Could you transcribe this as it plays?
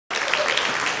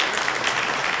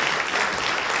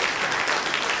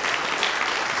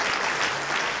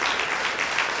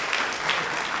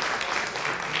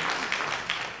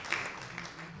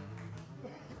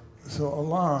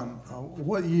Alain,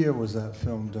 what year was that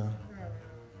film done?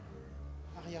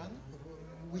 Ariane,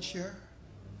 which year?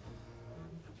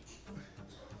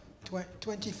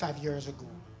 25 years ago.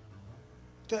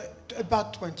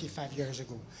 About 25 years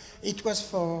ago. It was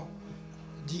for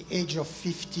the age of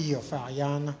 50 of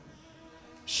Ariane.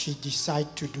 She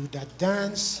decided to do that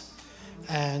dance,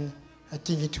 and I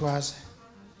think it was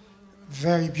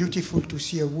very beautiful to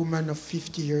see a woman of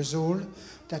 50 years old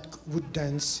that would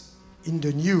dance in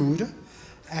the nude,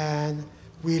 and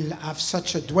will have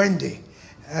such a duende.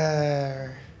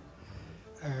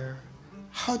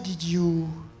 How did you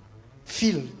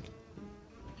feel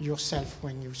yourself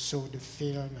when you saw the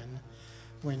film and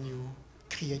when you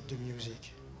create the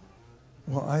music?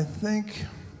 Well, I think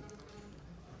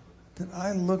that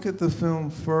I look at the film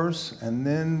first and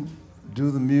then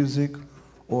do the music,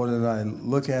 or that I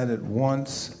look at it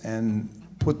once and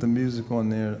put the music on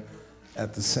there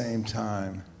at the same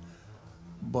time.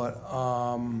 But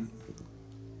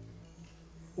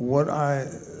what I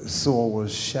saw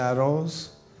was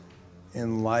shadows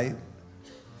in light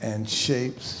and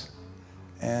shapes,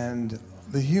 and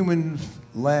the human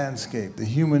landscape, the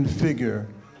human figure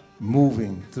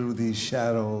moving through these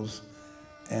shadows,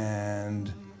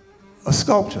 and a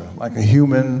sculpture, like a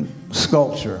human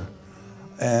sculpture.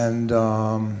 And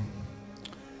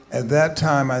at that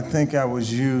time, I think I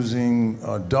was using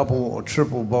a double or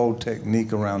triple bow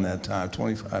technique around that time,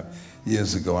 25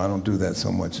 years ago. I don't do that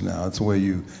so much now. It's where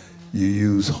you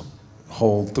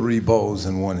hold 3 bows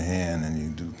in one hand and you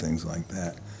do things like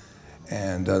that.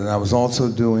 And I was also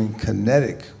doing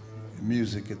kinetic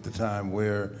music at the time,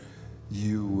 where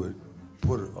you would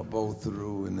put a bow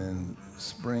through and then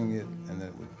spring it, and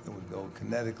it would go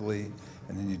kinetically,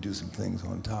 and then you do some things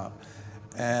on top.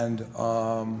 And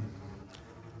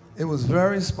it was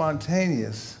very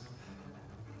spontaneous,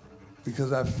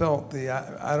 because I felt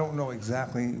I don't know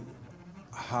exactly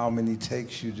how many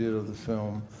takes you did of the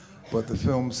film, but the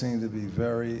film seemed to be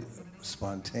very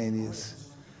spontaneous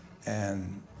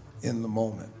and in the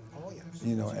moment,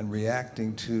 you know, and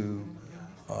reacting to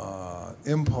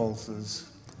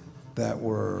impulses that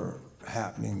were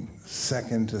happening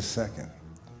second to second.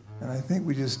 And I think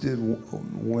we just did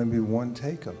maybe one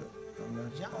take of it. I'm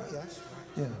not sure. Yes.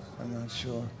 Yeah, I'm not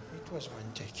sure. It was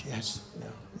one take, yes. Yeah,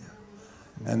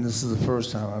 yeah. And this is the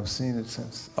first time I've seen it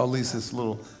since, or at least this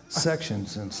little section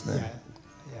since then.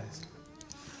 Yeah, yes.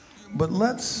 But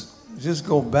let's just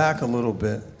go back a little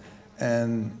bit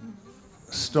and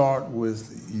start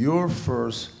with your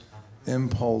first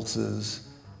impulses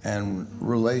and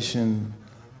relation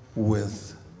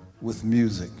with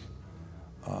music,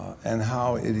 and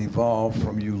how it evolved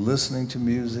from you listening to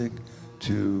music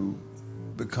to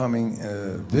becoming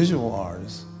a visual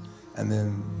artist, and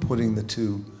then putting the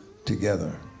two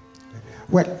together.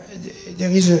 Well,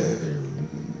 there is a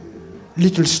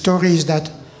little stories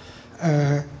that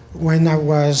when I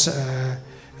was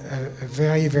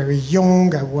very, very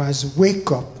young, I was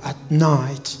wake up at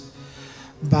night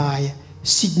by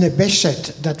Sidney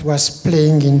Bechet that was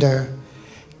playing in the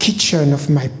kitchen of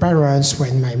my parents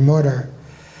when my mother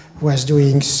was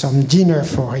doing some dinner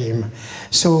for him.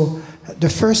 So the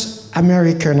first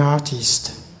American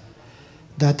artist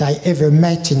that I ever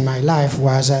met in my life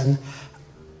was a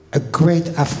great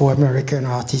Afro-American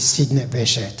artist, Sidney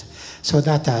Bechet. So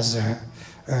that has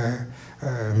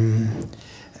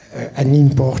an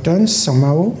importance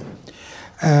somehow.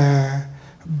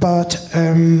 But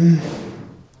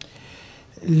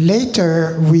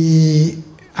later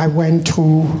I went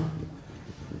through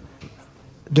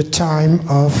the time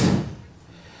of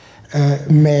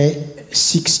May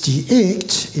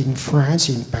 68 in France,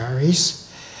 in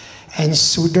Paris, and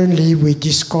suddenly we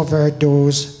discovered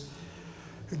those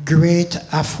great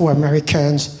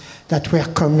Afro-Americans that were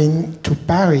coming to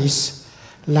Paris,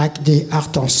 like the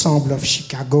Art Ensemble of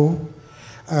Chicago,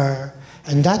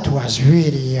 and that was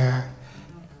really a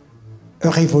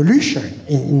revolution,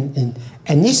 in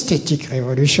an aesthetic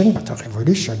revolution, but a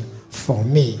revolution for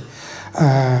me.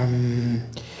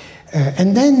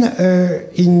 And then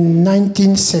in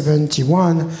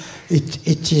 1971,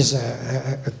 it is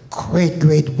a great,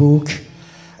 great book,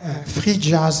 Free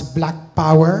Jazz, Black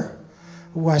Power,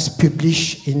 was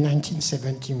published in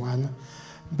 1971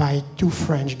 by 2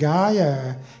 French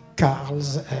guys,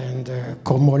 Carls and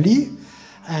Comolli.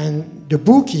 And the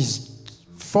book is,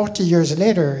 40 years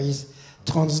later, is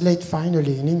translated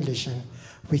finally in English, and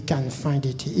we can find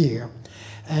it here.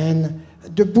 And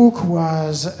the book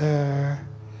was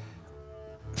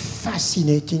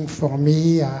fascinating for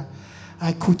me.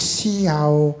 I could see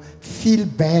feel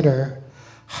better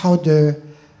how the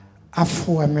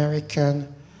Afro-American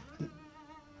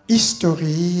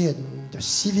history and the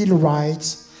civil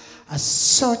rights as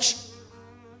such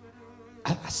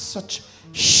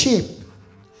shape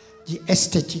the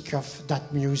aesthetic of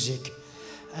that music.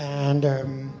 And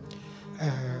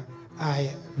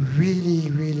I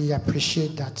really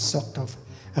appreciate that sort of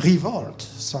revolt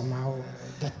somehow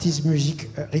that this music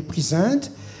represents,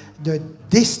 the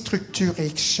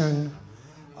destructuration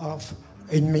of,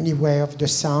 in many ways, of the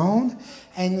sound,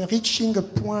 and reaching a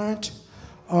point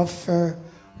of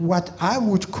what I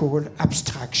would call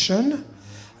abstraction,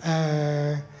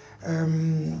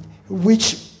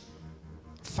 which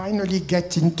finally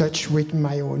get in touch with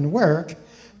my own work,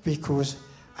 because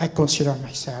I consider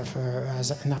myself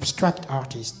as an abstract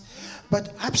artist.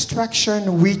 But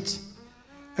abstraction with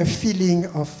a feeling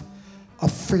of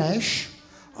flesh,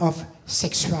 of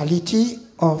sexuality,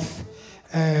 of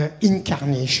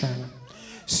incarnation.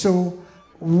 So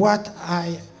what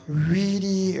I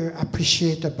really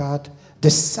appreciate about the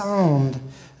sound,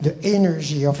 the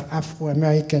energy of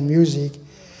Afro-American music,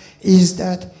 is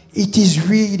that it is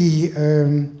really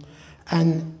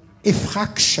an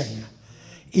effraction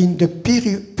in the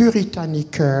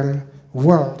puritanical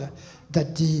world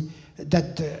that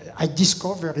I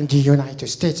discovered in the United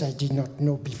States. I did not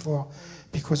know before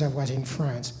because I was in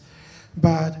France.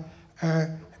 But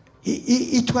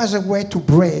it was a way to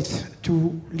breathe,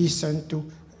 to listen to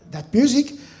that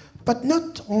music, but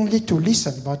not only to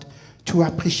listen, but to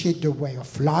appreciate the way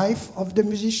of life of the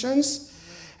musicians.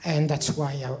 And that's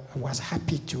why I was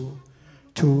happy to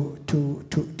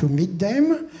meet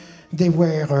them. They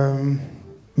were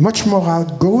much more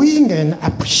outgoing and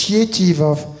appreciative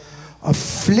of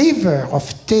flavor,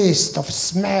 of taste, of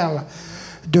smell,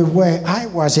 the way I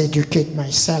was educated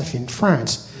myself in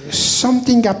France.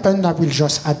 Something happened, I will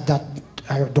just add that,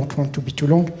 I don't want to be too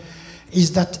long,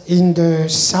 is that in the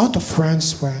south of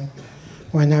France,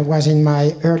 when I was in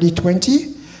my early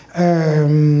 20s,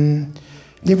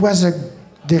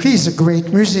 there is a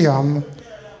great museum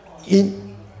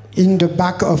in the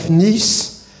back of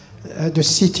Nice, the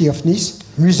city of Nice.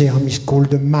 Museum is called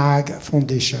the MAG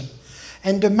Foundation.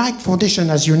 And the MAG Foundation,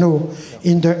 as you know,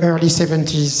 in the early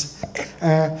 70s,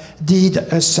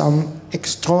 did some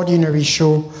extraordinary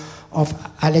show of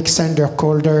Alexander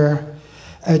Calder,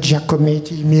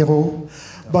 Giacometti, Miro,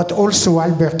 but also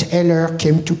Albert Heller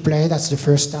came to play. That's the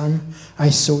first time I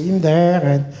saw him there,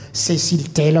 and Cecil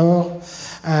Taylor,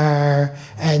 and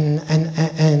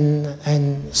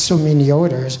so many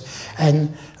others. And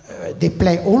they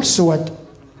play also at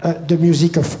the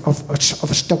music of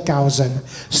Stockhausen.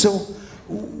 So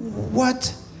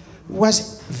what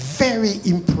was very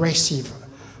impressive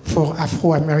for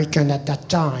Afro-American at that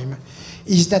time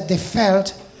is that they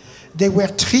felt they were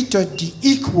treated the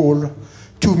equal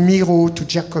to Miro, to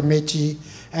Giacometti,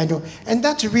 and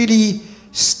that really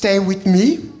stayed with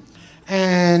me.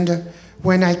 And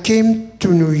when I came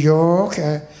to New York,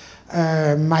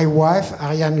 my wife,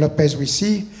 Ariane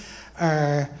Lopez-Wissy,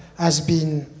 has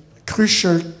been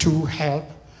crucial to help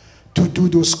to do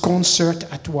those concerts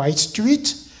at White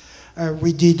Street.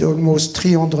 We did almost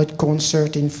 300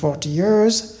 concerts in 40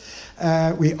 years.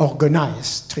 We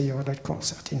organized 300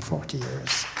 concerts in 40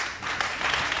 years.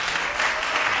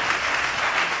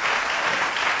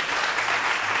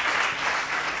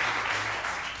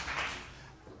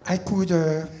 I could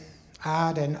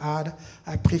add and add.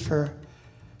 I prefer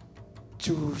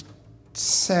to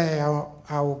say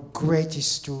how great it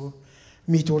is to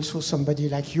meet also somebody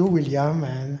like you, William,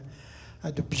 and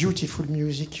the beautiful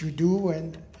music you do,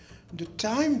 and the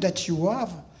time that you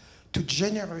have to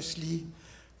generously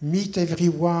meet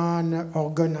everyone,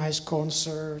 organize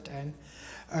concert, and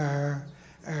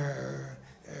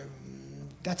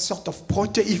that sort of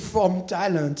proteiform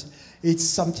talent, it's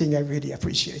something I really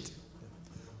appreciate.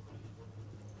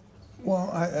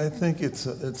 Well, I think it's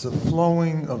a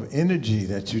flowing of energy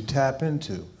that you tap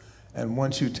into. And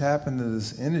once you tap into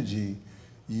this energy,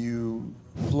 you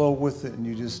flow with it and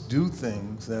you just do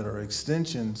things that are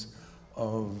extensions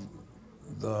of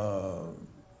the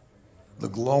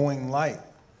glowing light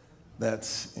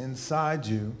that's inside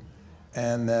you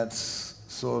and that's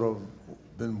sort of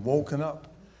been woken up,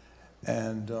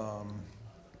 and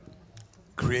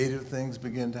creative things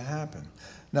begin to happen.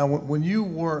 Now, when you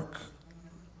work,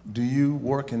 do you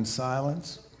work in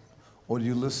silence, or do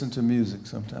you listen to music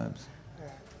sometimes?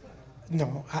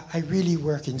 No, I really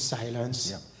work in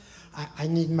silence. Yeah. I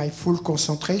need my full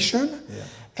concentration, Yeah.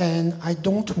 and I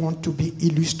don't want to be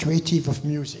illustrative of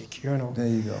music, you know. There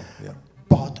you go, yeah.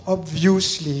 But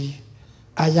obviously,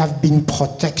 I have been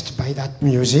protected by that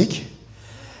music,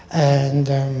 and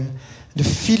the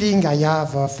feeling I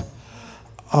have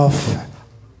of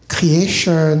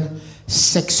creation,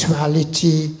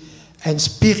 sexuality, and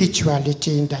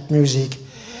spirituality in that music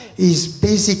is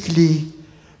basically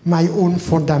my own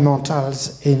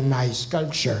fundamentals in my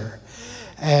sculpture.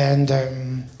 And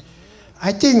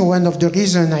I think one of the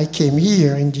reasons I came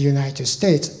here in the United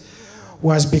States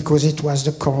was because it was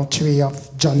the country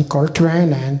of John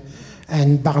Coltrane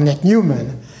and Barnett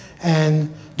Newman.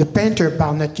 And the painter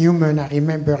Barnett Newman, I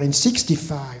remember in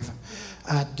 '65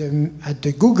 at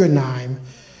the Guggenheim,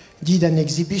 did an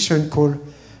exhibition called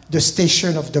The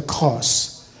Station of the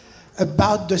Cross.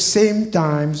 About the same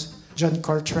time, John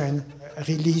Coltrane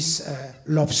released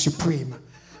Love Supreme.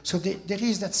 So there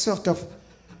is that sort of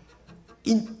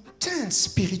intense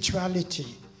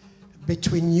spirituality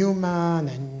between Newman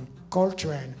and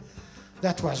Coltrane.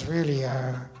 That was really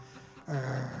a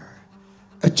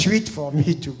treat for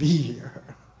me to be here.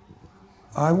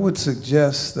 I would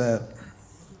suggest that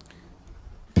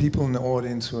people in the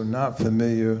audience who are not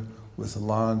familiar with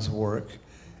Alain's work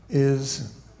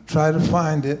is try to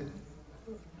find it,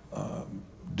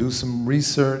 do some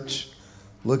research,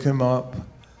 look him up,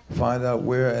 find out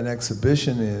where an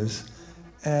exhibition is,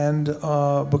 and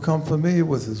become familiar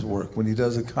with his work. When he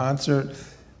does a concert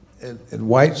at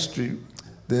White Street,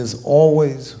 there's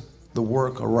always the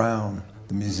work around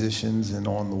the musicians and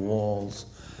on the walls.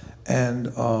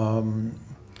 And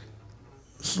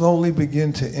slowly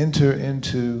begin to enter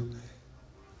into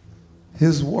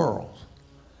his world.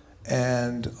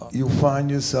 And you'll find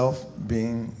yourself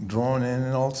being drawn in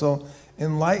and also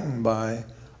enlightened by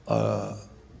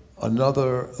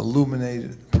another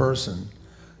illuminated person.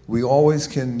 We always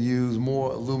can use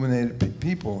more illuminated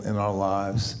people in our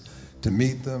lives to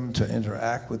meet them, to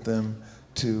interact with them,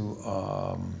 to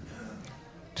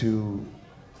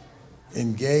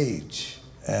engage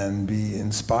and be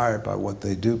inspired by what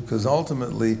they do, because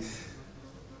ultimately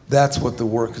that's what the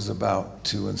work is about,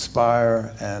 to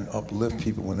inspire and uplift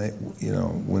people when they,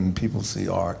 when people see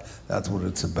art. That's what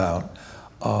it's about.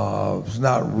 It's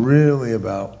not really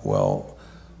about,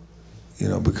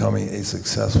 becoming a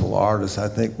successful artist. I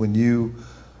think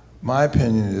my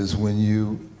opinion is when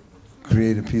you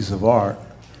create a piece of art,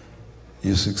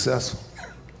 you're successful.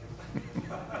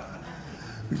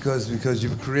 Because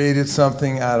you've created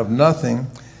something out of nothing,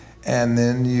 and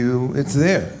then it's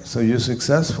there, so you're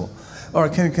successful. All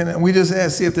right, can we just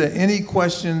see if there are any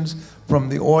questions from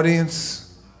the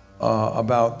audience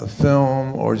about the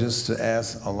film, or just to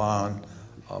ask Alain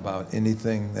about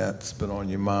anything that's been on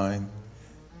your mind?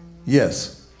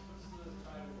 Yes.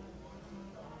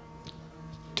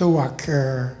 Towak.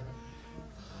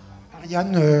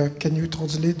 Ariane, can you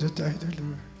translate the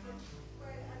title?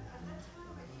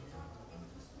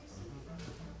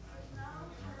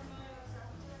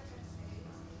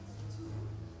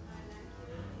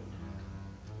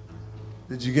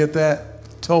 Did you get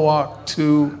that? Towak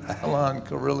to Alain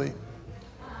Kirili.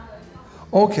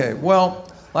 Okay,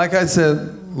 well, like I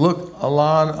said, look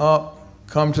Alain up,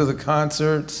 come to the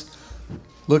concerts,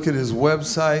 look at his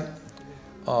website.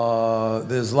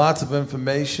 There's lots of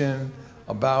information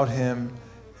about him,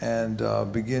 and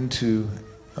begin to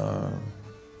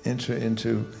enter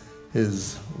into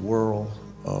his world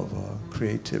of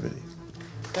creativity.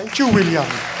 Thank you, William.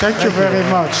 Thank you very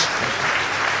much.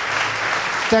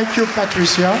 Thank you,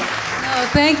 Patricia. No,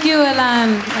 thank you,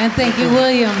 Alain, and thank you,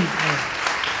 William.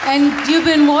 And you've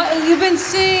been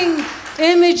seeing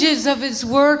images of his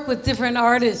work with different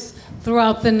artists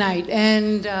throughout the night,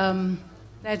 and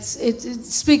it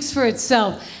speaks for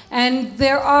itself. And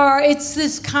it's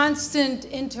this constant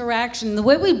interaction. The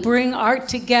way we bring art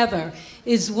together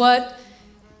is what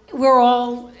we're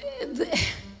all.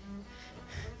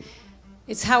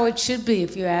 It's how it should be,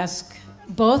 if you ask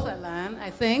both, Alain, I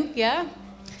think, yeah.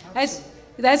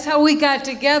 That's how we got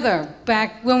together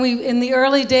back in the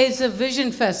early days of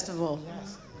Vision Festival.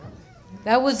 Yes.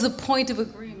 That was the point of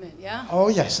agreement, yeah? Oh,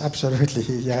 yes, absolutely,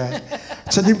 yeah.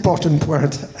 It's an important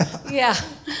point. Yeah,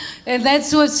 and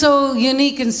that's what's so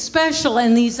unique and special,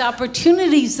 and these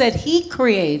opportunities that he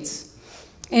creates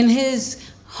in his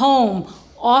home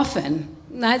often,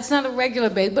 it's not a regular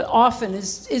basis, but often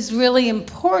is really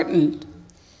important.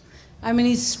 I mean,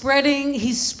 he's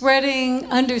spreading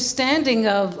understanding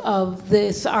of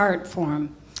this art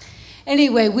form.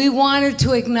 Anyway, we wanted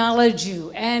to acknowledge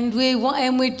you, and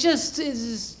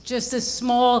it's just a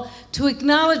small, to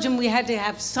acknowledge him, we had to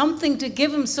have something to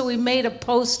give him, so we made a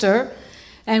poster,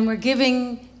 and we're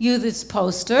giving you this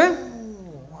poster.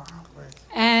 Oh, wow, great.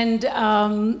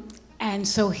 And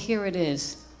so here it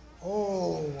is.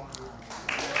 Oh, wow.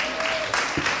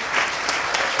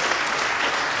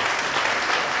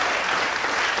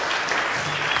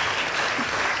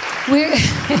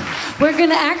 We're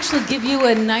going to actually give you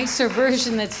a nicer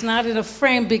version that's not in a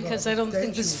frame, because I don't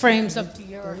think this frame's up to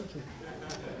your...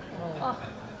 Oh.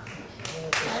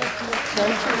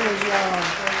 Thank you as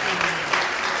well.